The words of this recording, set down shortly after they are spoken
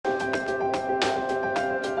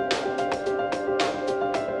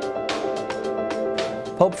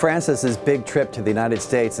Pope Francis's big trip to the United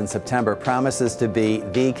States in September promises to be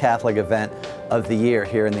the Catholic event of the year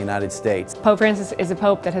here in the United States. Pope Francis is a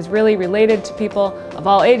pope that has really related to people of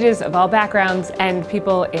all ages, of all backgrounds, and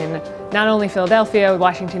people in not only Philadelphia,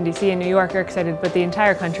 Washington, D.C., and New York are excited, but the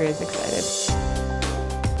entire country is excited.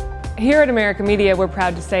 Here at America Media, we're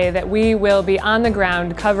proud to say that we will be on the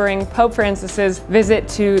ground covering Pope Francis's visit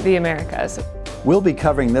to the Americas. We'll be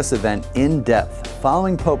covering this event in depth,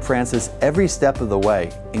 following Pope Francis every step of the way,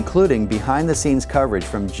 including behind-the-scenes coverage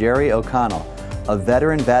from Jerry O'Connell, a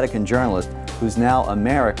veteran Vatican journalist who's now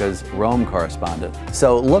America's Rome correspondent.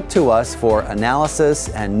 So look to us for analysis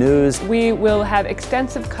and news. We will have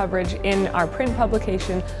extensive coverage in our print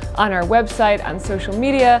publication, on our website, on social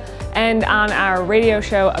media, and on our radio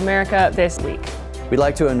show, America This Week. We'd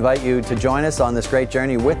like to invite you to join us on this great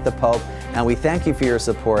journey with the Pope, and we thank you for your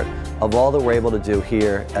support of all that we're able to do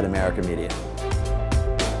here at America Media.